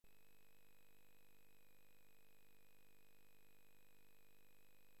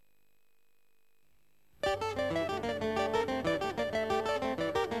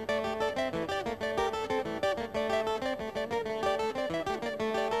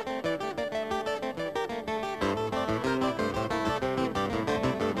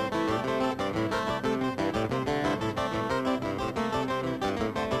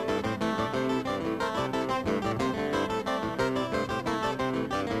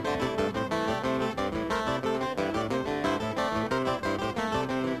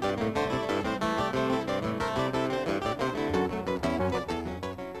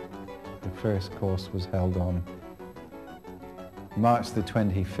first course was held on March the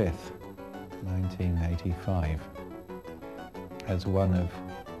 25th, 1985, as one of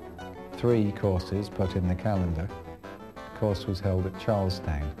 3 courses put in the calendar. The course was held at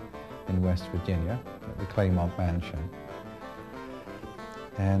Charlestown in West Virginia at the Claymont Mansion.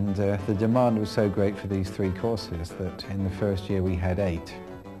 And the demand was so great for these 3 courses that in the first year we had 8.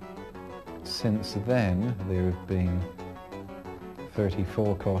 Since then, there have been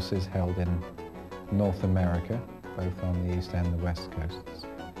 34 courses held in North America, both on the east and the west coasts.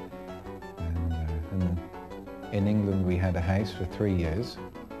 And in England we had a house for 3 years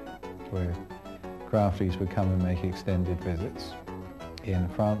where crafties would come and make extended visits. In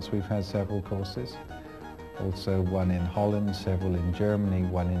France we've had several courses, also one in Holland, several in Germany,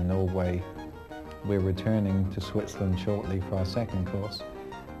 one in Norway. We're returning to Switzerland shortly for our 2nd course,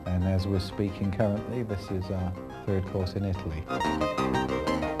 and as we're speaking currently, this is our 3rd course in Italy.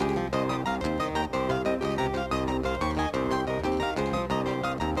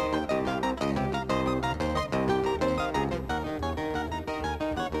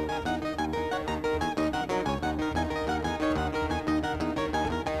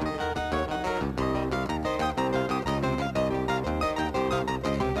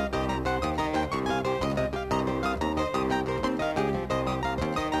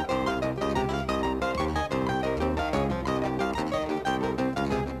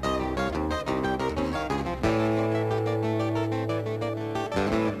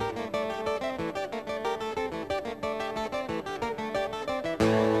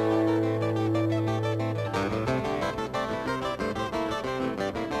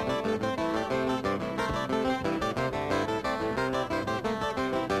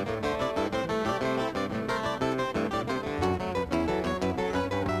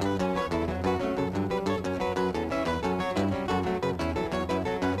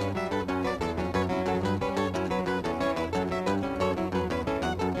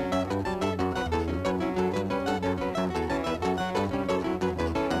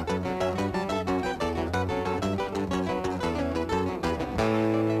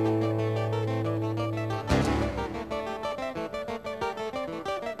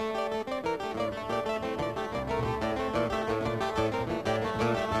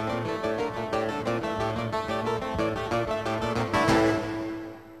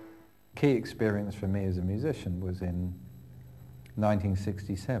 Key experience for me as a musician was in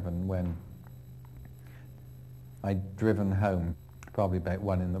 1967 when I'd driven home probably about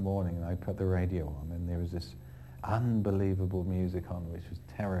 1 in the morning and I put the radio on and there was this unbelievable music on which was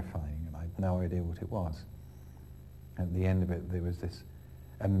terrifying and I had no idea what it was. At the end of it there was this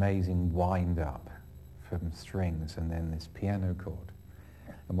amazing wind-up from strings and then this piano chord.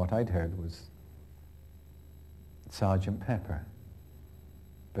 And what I'd heard was Sgt. Pepper.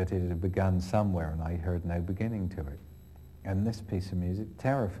 But it had begun somewhere and I heard no beginning to it. And this piece of music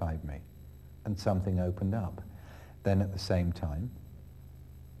terrified me and something opened up. Then at the same time,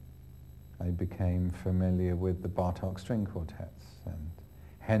 I became familiar with the Bartók string quartets and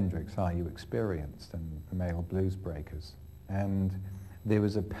Hendrix, Are You Experienced, and Male Blues Breakers. And there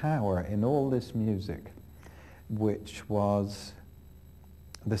was a power in all this music which was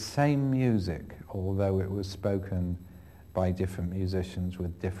the same music, although it was spoken by different musicians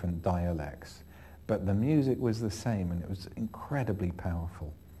with different dialects. But the music was the same and it was incredibly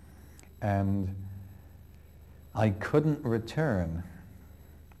powerful. And I couldn't return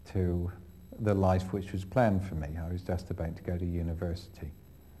to the life which was planned for me. I was just about to go to university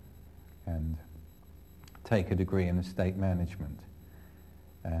and take a degree in estate management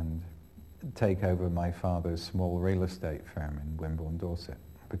and take over my father's small real estate firm in Wimborne, Dorset,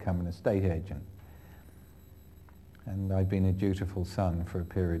 become an estate agent. And I'd been a dutiful son for a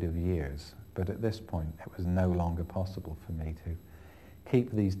period of years, but at this point it was no longer possible for me to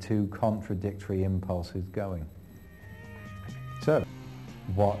keep these 2 contradictory impulses going. So,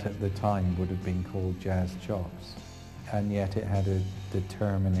 what at the time would have been called jazz chops, and yet it had a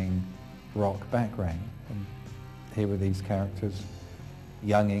determining rock background. And here were these characters,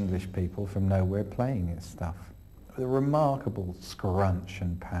 young English people from nowhere playing this stuff, with a remarkable scrunch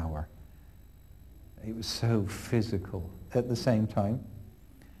and power. It was so physical. At the same time,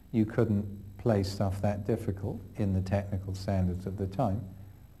 you couldn't play stuff that difficult in the technical standards of the time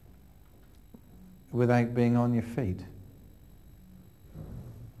without being on your feet.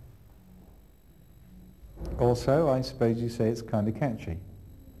 Also, I suppose you say it's kind of catchy.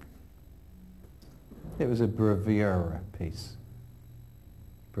 It was a bravura piece.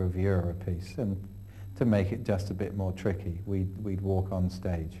 And to make it just a bit more tricky, we'd walk on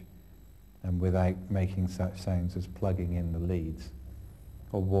stage and without making such sounds as plugging in the leads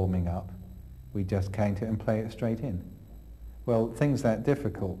or warming up, We just count it and play it straight in. Well, things that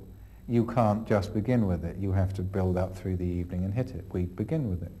difficult, you can't just begin with it. You have to build up through the evening and hit it. We begin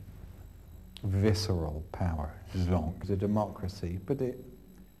with it. Visceral power, zonk. It's a democracy, but it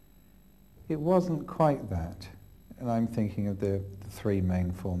wasn't quite that. And I'm thinking of the three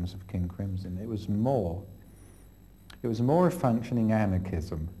main forms of King Crimson. It was more a functioning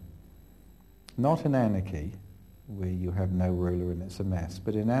anarchism. Not an anarchy, where you have no ruler and it's a mess,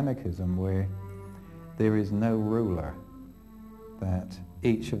 but an anarchism where there is no ruler, that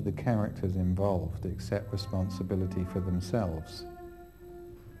each of the characters involved accept responsibility for themselves.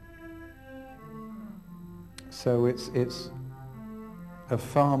 So it's a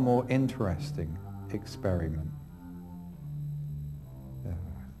far more interesting experiment,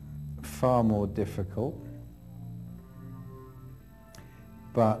 far more difficult,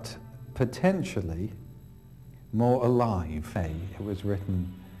 but potentially more alive. It was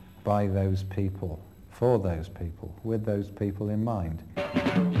written by those people, for those people, with those people in mind.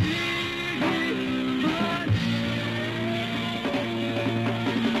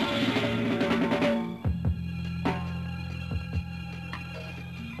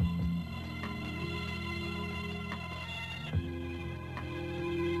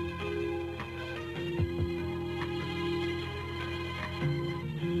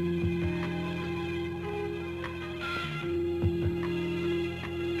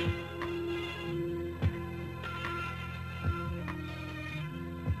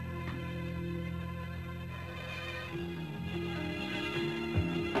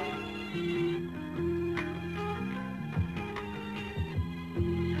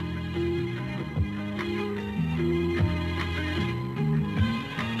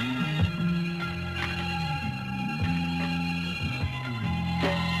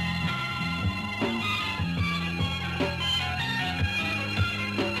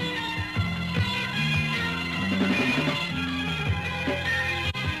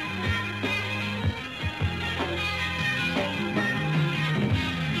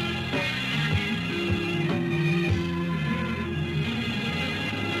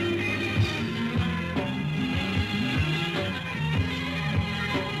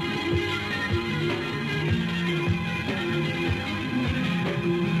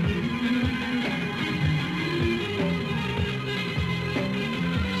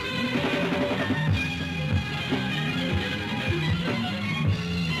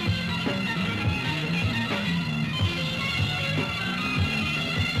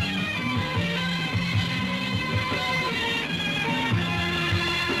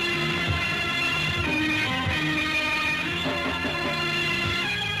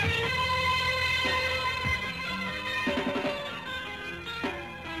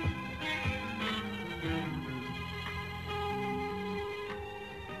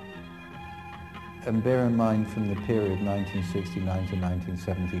 And bear in mind, from the period 1969 to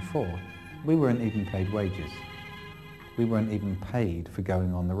 1974, we weren't even paid wages. We weren't even paid for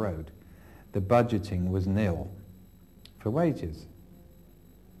going on the road. The budgeting was nil for wages.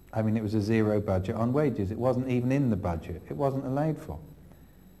 I mean, it was a zero budget on wages. It wasn't even in the budget. It wasn't allowed for.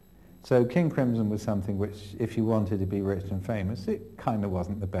 So King Crimson was something which, if you wanted to be rich and famous, it kind of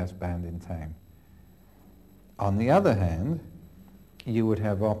wasn't the best band in town. On the other hand, you would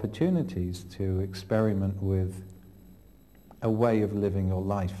have opportunities to experiment with a way of living your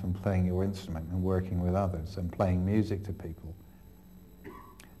life and playing your instrument and working with others and playing music to people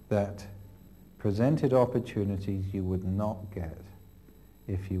that presented opportunities you would not get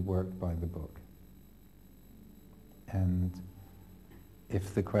if you worked by the book. And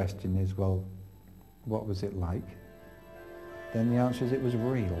if the question is, well, what was it like? Then the answer is it was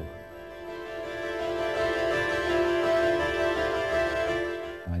real.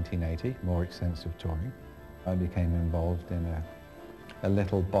 1980, more extensive touring. I became involved in a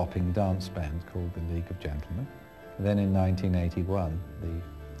little bopping dance band called the League of Gentlemen. Then in 1981, the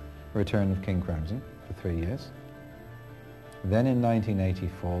return of King Crimson for 3 years. Then in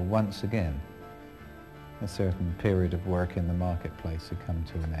 1984, once again, a certain period of work in the marketplace had come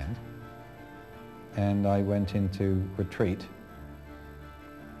to an end. And I went into retreat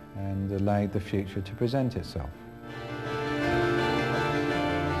and allowed the future to present itself.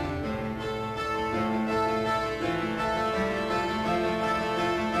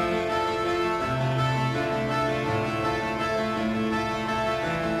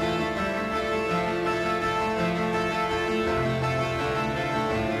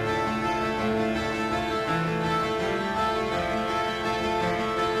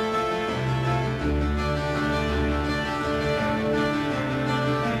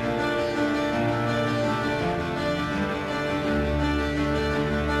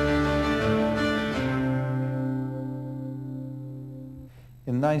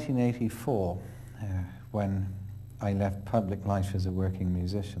 in 1984, when I left public life as a working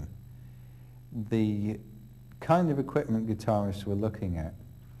musician, the kind of equipment guitarists were looking at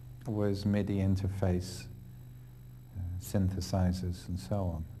was MIDI interface, synthesizers and so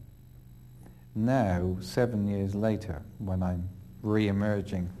on. Now, 7 years later, when I'm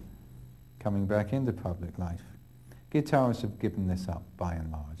re-emerging, coming back into public life, guitarists have given this up by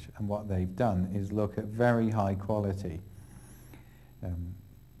and large, and what they've done is look at very high quality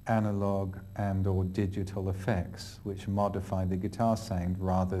analog and or digital effects which modify the guitar sound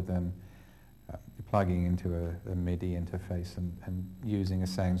rather than plugging into a MIDI interface and using a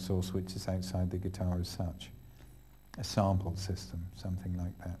sound source which is outside the guitar as such. A sample system, something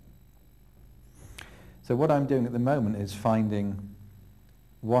like that. So what I'm doing at the moment is finding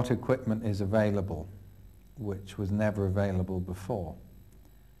what equipment is available which was never available before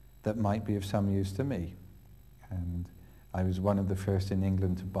that might be of some use to me. And I was one of the first in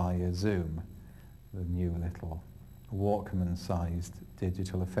England to buy a Zoom, the new little Walkman-sized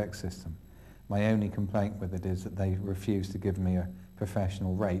digital effects system. My only complaint with it is that they refused to give me a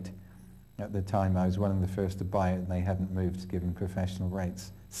professional rate. At the time I was one of the first to buy it and they hadn't moved to giving professional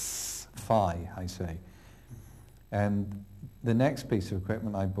rates. Fie, I say. And the next piece of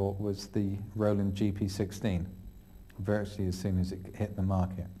equipment I bought was the Roland GP16, virtually as soon as it hit the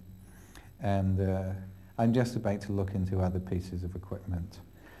market. And I'm just about to look into other pieces of equipment.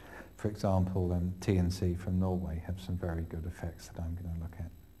 For example, TNC from Norway have some very good effects that I'm going to look at.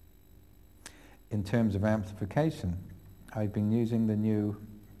 In terms of amplification, I've been using the new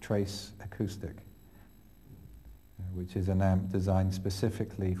Trace Acoustic, which is an amp designed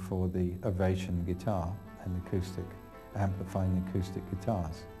specifically for the Ovation guitar and acoustic, amplifying acoustic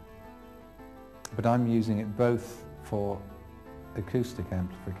guitars. But I'm using it both for acoustic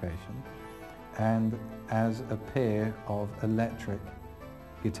amplification and as a pair of electric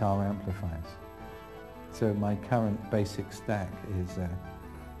guitar amplifiers. So my current basic stack is a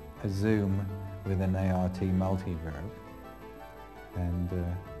Zoom with an ART multi-verb and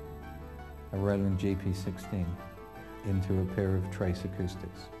a Roland GP16 into a pair of Trace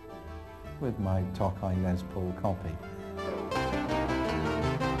Acoustics with my Tokai Les Paul copy.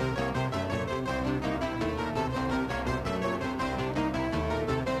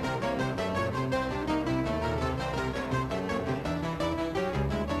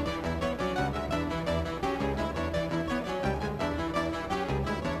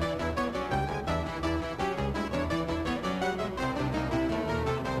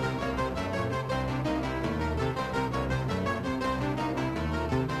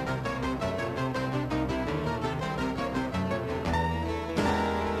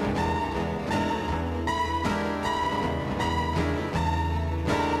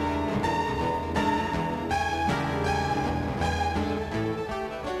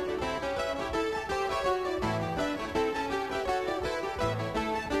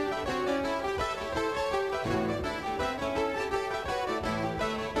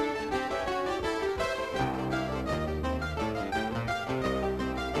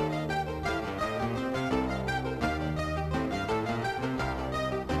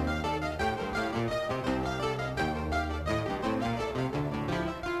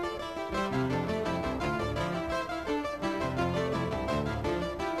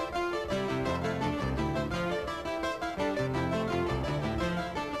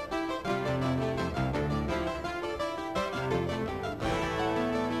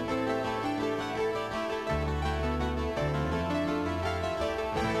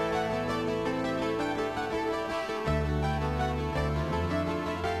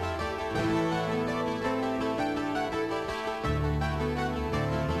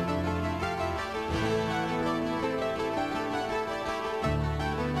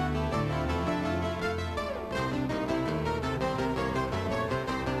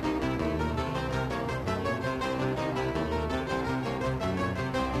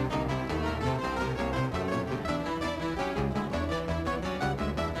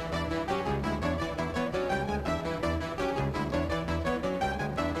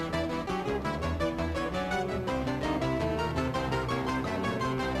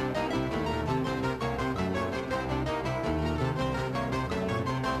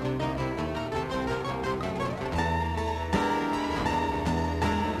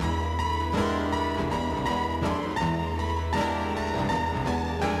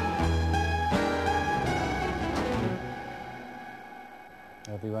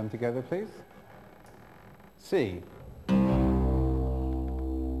 Everyone together, please. C,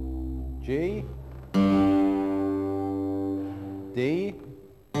 G, D,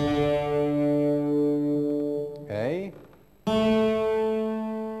 A,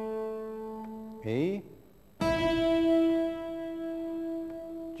 E,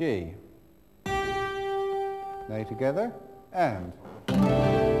 G. Now together, and.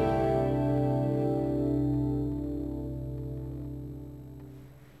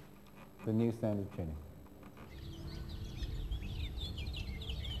 The new standard tuning.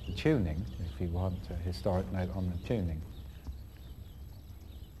 The tuning, if you want a historic note on the tuning,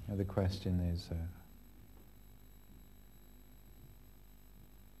 the question is,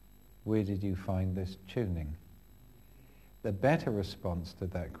 where did you find this tuning? The better response to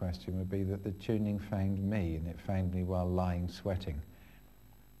that question would be that the tuning found me, and it found me while lying sweating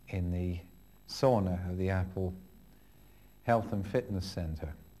in the sauna of the Apple Health and Fitness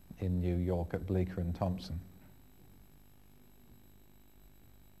Center in New York at Bleecker and Thompson.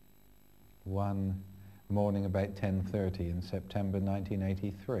 One morning about 10:30 in September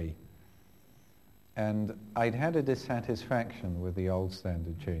 1983. And I'd had a dissatisfaction with the old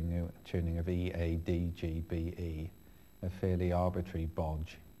standard tuning of E, A, D, G, B, E, a fairly arbitrary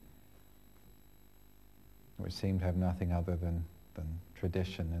bodge, which seemed to have nothing other than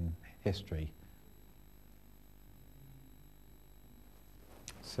tradition and history.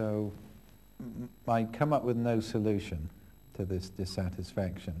 So I'd come up with no solution to this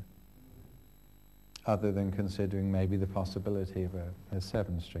dissatisfaction other than considering maybe the possibility of a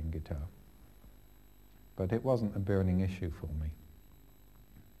 7-string guitar. But it wasn't a burning issue for me.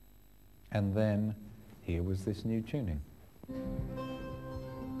 And then here was this new tuning.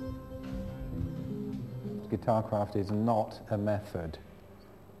 Guitarcraft is not a method.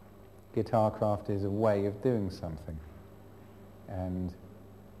 Guitarcraft is a way of doing something. And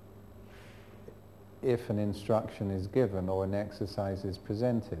if an instruction is given or an exercise is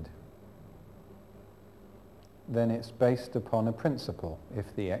presented, then it's based upon a principle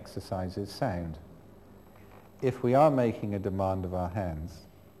if the exercise is sound. If we are making a demand of our hands,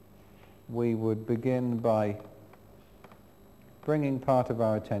 we would begin by bringing part of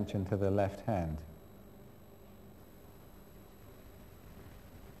our attention to the left hand.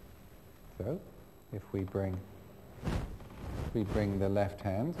 So, if we bring the left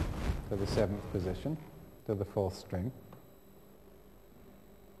hand to the 7th position, to the 4th string,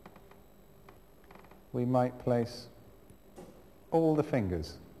 we might place all the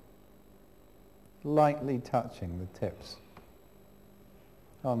fingers lightly touching the tips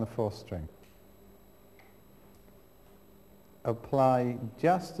on the 4th string. Apply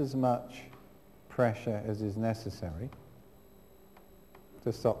just as much pressure as is necessary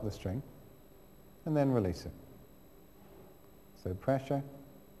to stop the string, and then release it. So pressure,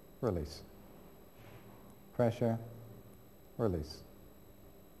 release. Pressure, release.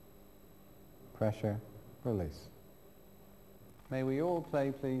 Pressure, release. May we all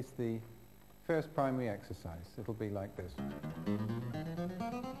play, please, the first primary exercise. It'll be like this.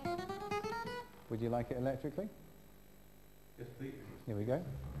 Would you like it electrically? Yes, please. Here we go.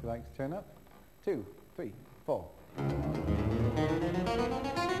 Would you like to turn up? 2, 3, 4.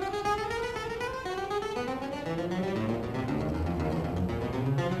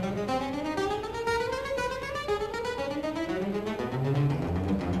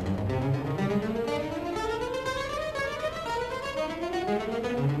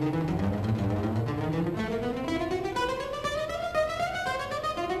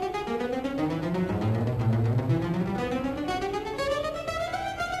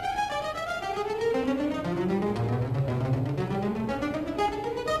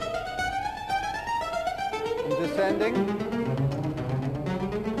 Descending.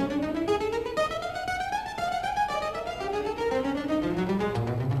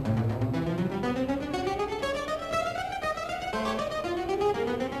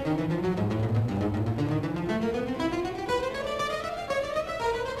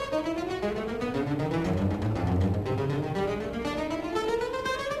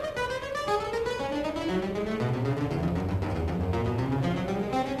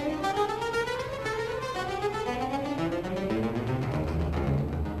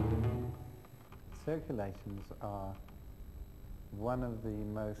 Circulations are one of the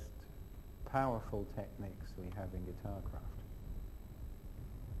most powerful techniques we have in guitarcraft.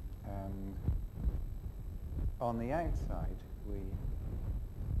 And on the outside,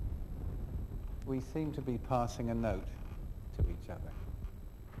 we seem to be passing a note to each other.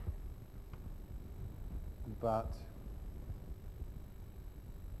 But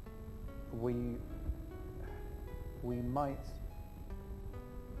we might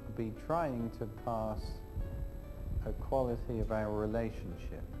be trying to pass a quality of our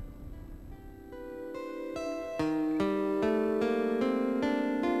relationship.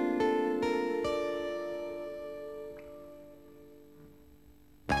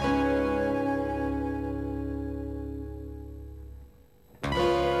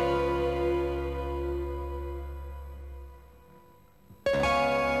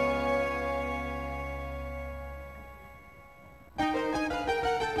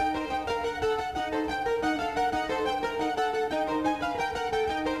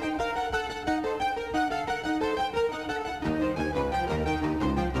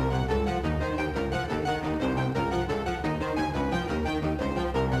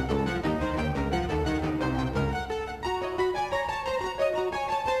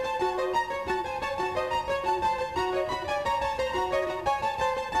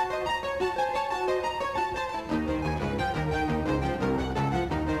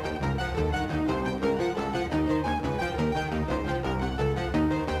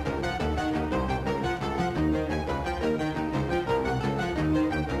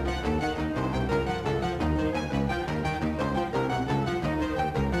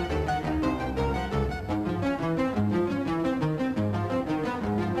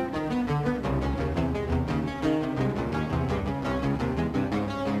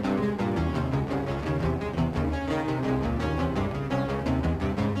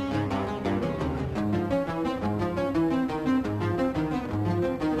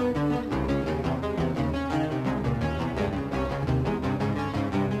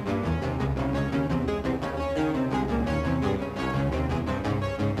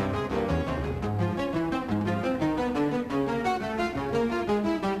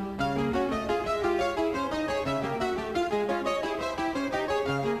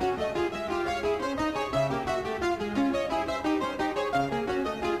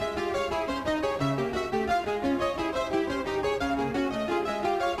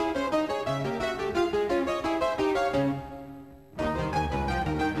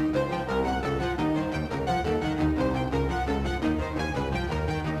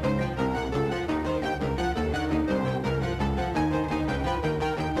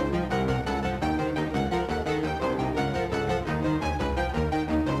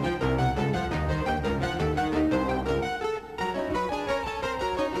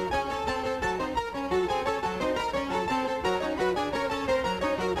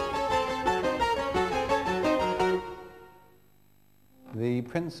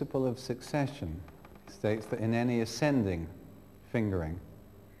 principle of succession states that in any ascending fingering,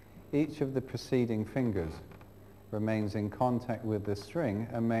 each of the preceding fingers remains in contact with the string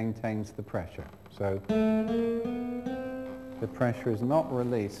and maintains the pressure. So the pressure is not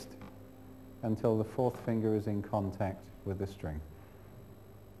released until the fourth finger is in contact with the string.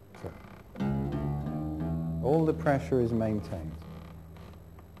 So all the pressure is maintained.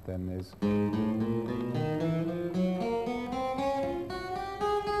 Then there's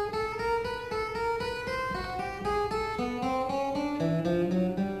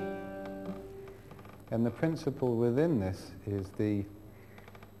and the principle within this is the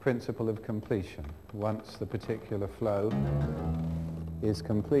principle of completion. Once the particular flow is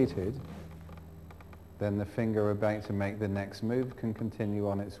completed, then the finger about to make the next move can continue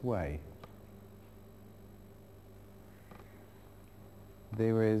on its way.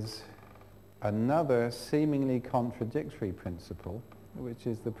 There is another seemingly contradictory principle, which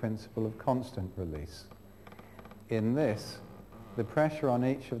is the principle of constant release. In this, the pressure on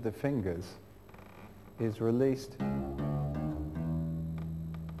each of the fingers is released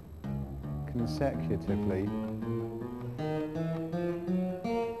consecutively.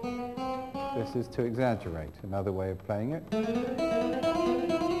 This is to exaggerate, another way of playing it.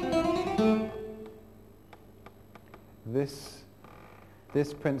 This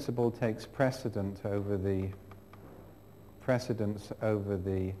principle takes precedence over the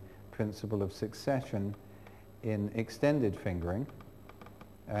principle of succession in extended fingering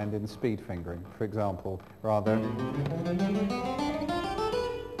and in speed fingering. For example, rather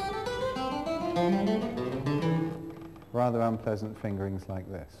unpleasant fingerings like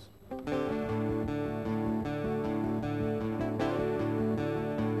this.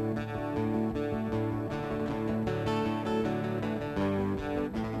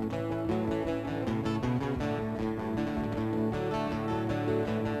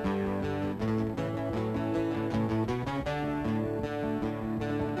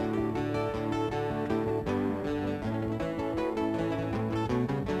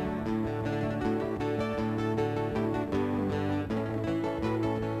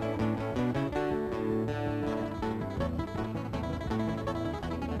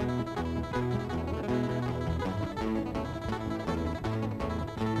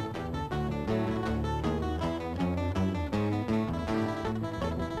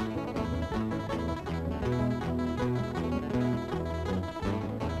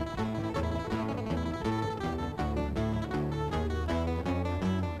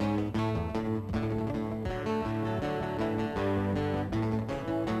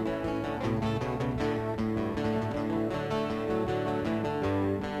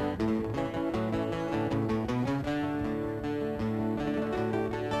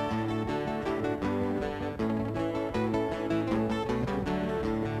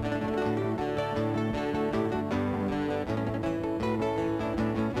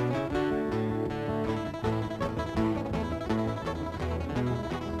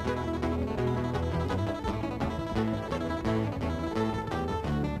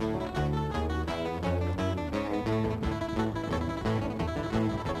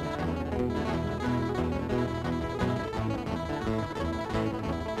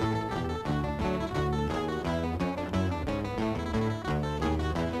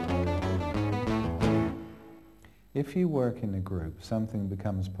 If you work in a group, something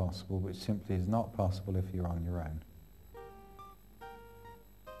becomes possible which simply is not possible if you're on your own.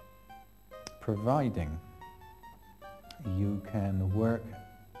 Providing you can work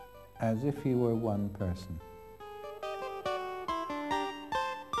as if you were one person.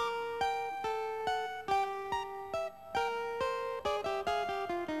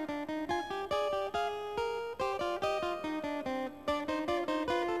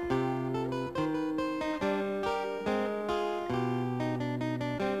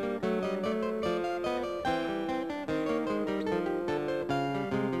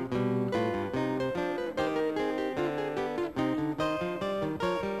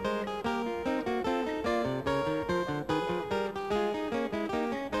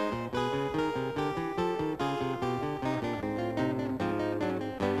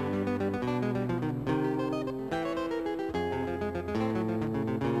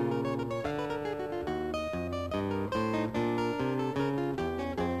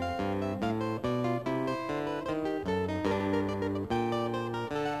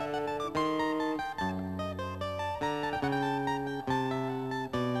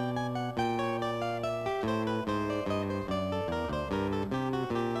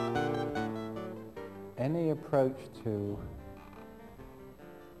 Any approach to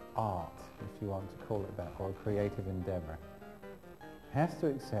art, if you want to call it that, or a creative endeavour, has to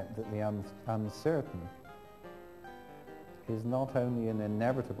accept that the uncertain is not only an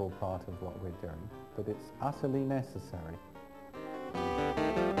inevitable part of what we're doing, but it's utterly necessary.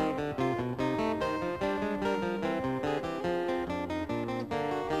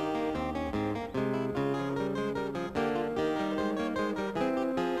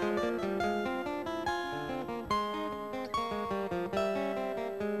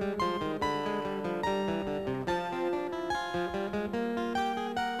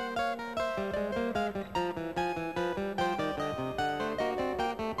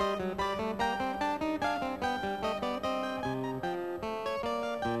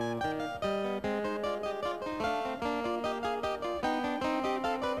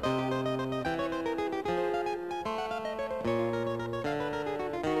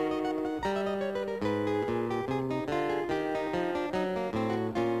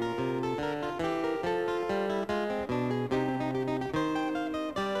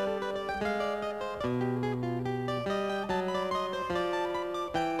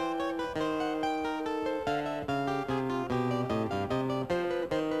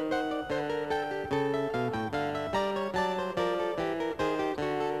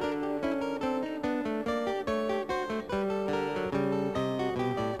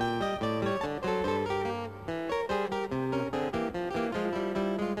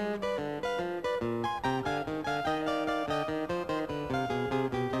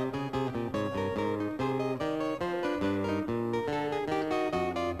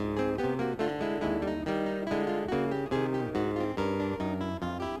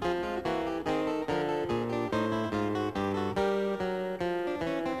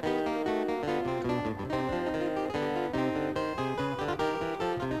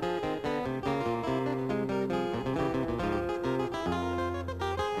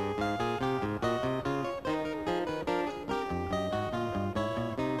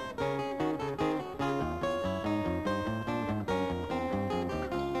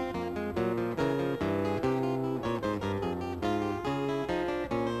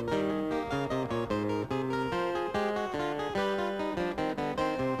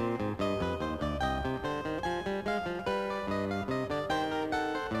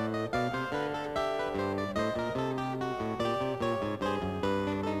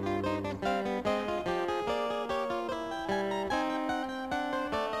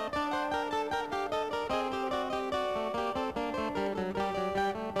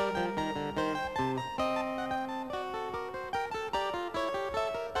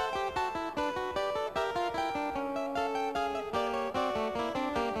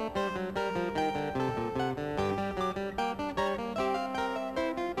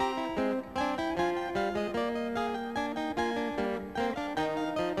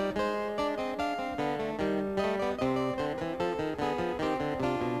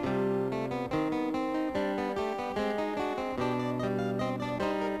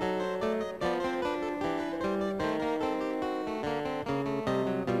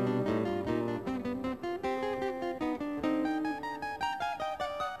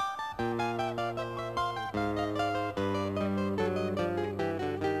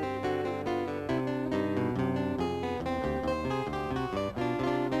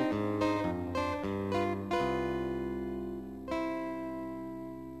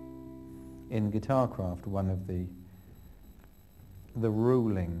 In guitarcraft, one of the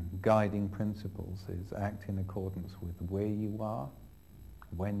ruling, guiding principles is act in accordance with where you are,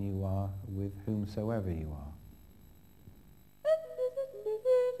 when you are, with whomsoever you are.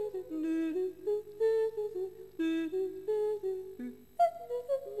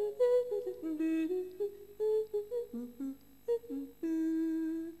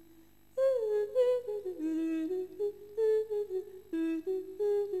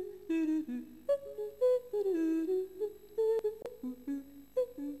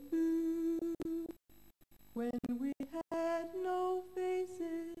 When we had no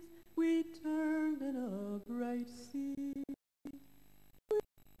faces, we turned in a bright sea.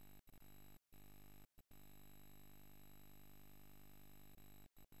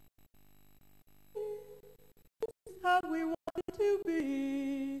 This is how we wanted to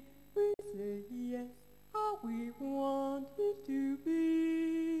be. We say yes, how we wanted to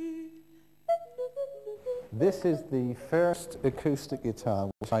be. This is the first acoustic guitar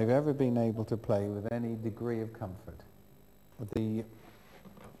which I've ever been able to play with any degree of comfort. The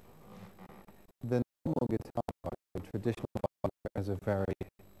normal guitar, the traditional guitar, has a very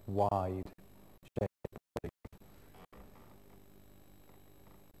wide shaped body.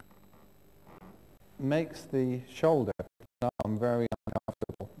 Makes the shoulder and arm very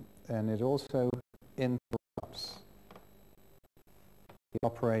uncomfortable, and it also interrupts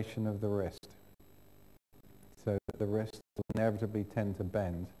operation of the wrist, so that the wrist will inevitably tend to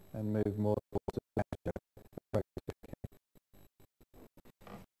bend and move more towards the center.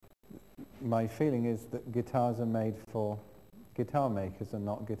 My feeling is that guitars are made for guitar makers and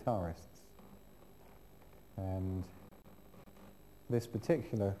not guitarists. And this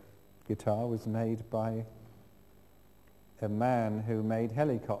particular guitar was made by a man who made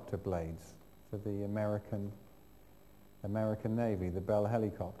helicopter blades for the American Navy, the Bell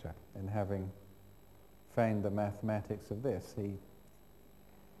helicopter. And having found the mathematics of this,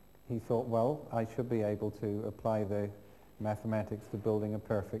 he thought, well, I should be able to apply the mathematics to building a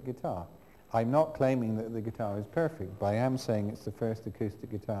perfect guitar. I'm not claiming that the guitar is perfect, but I am saying it's the first acoustic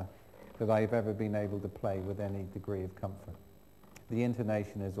guitar that I've ever been able to play with any degree of comfort. The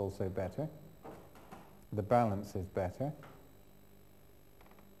intonation is also better. The balance is better.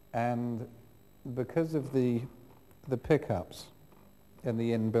 And because of the pickups and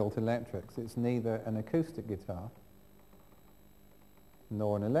the inbuilt electrics, it's neither an acoustic guitar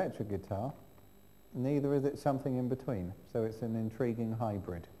nor an electric guitar, neither is it something in between. So it's an intriguing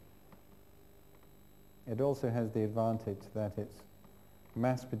hybrid. It also has the advantage that it's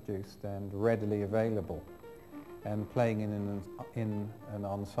mass-produced and readily available, and playing in an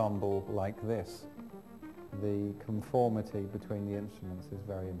ensemble like this, the conformity between the instruments is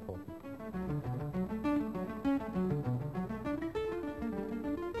very important.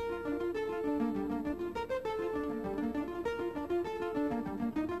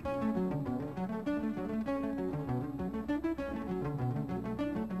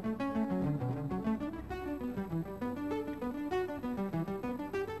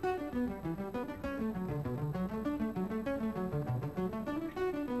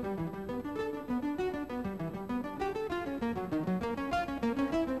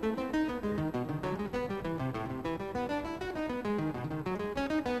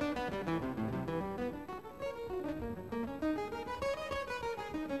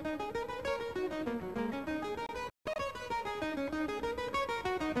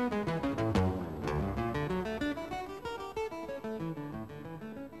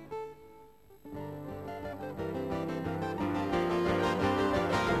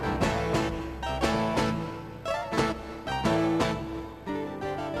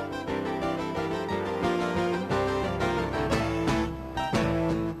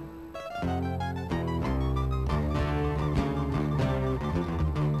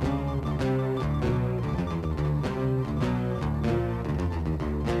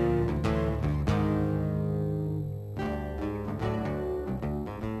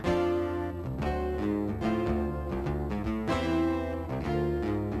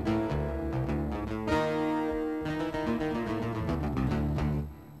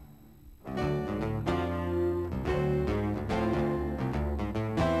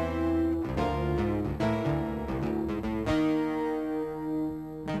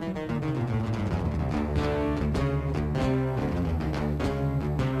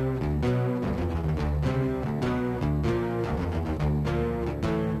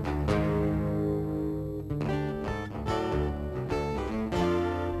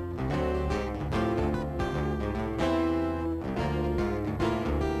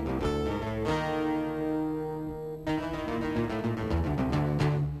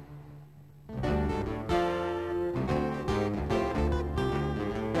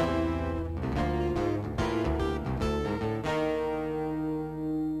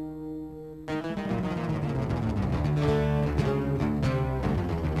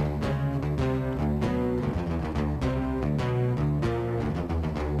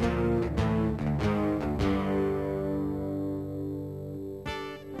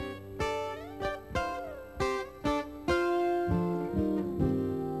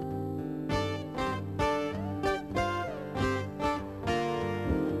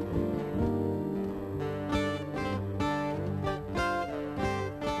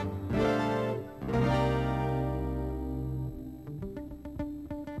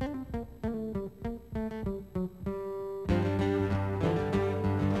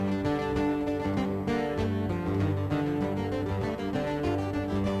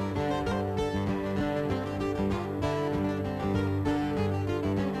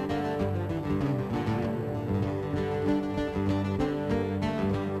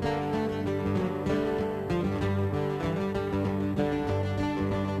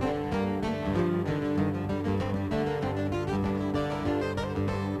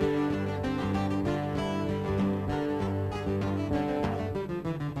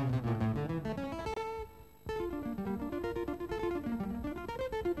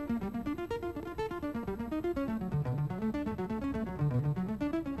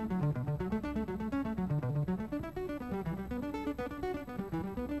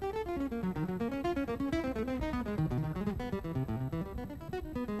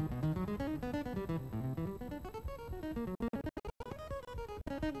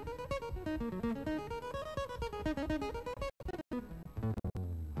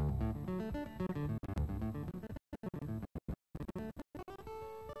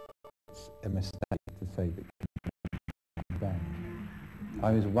 it's a mistake to say that King band.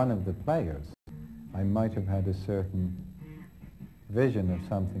 I was one of the players. I might have had a certain vision of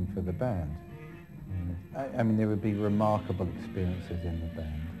something for the band. I mean, there would be remarkable experiences in the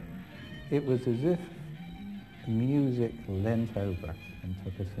band. It was as if music leant over and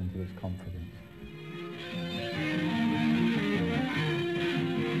took us into its confidence.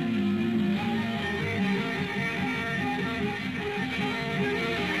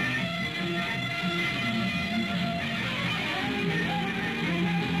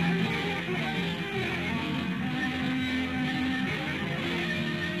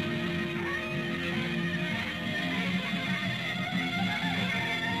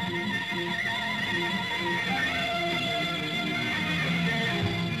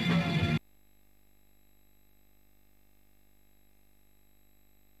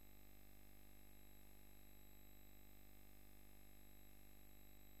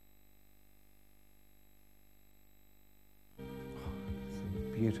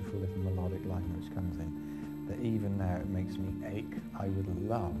 Beautiful little melodic line which comes in, that even now it makes me ache. I would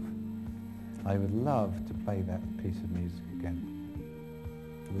love to play that piece of music again.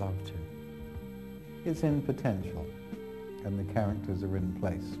 Love to. It's in potential, and the characters are in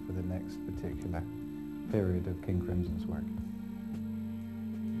place for the next particular period of King Crimson's work.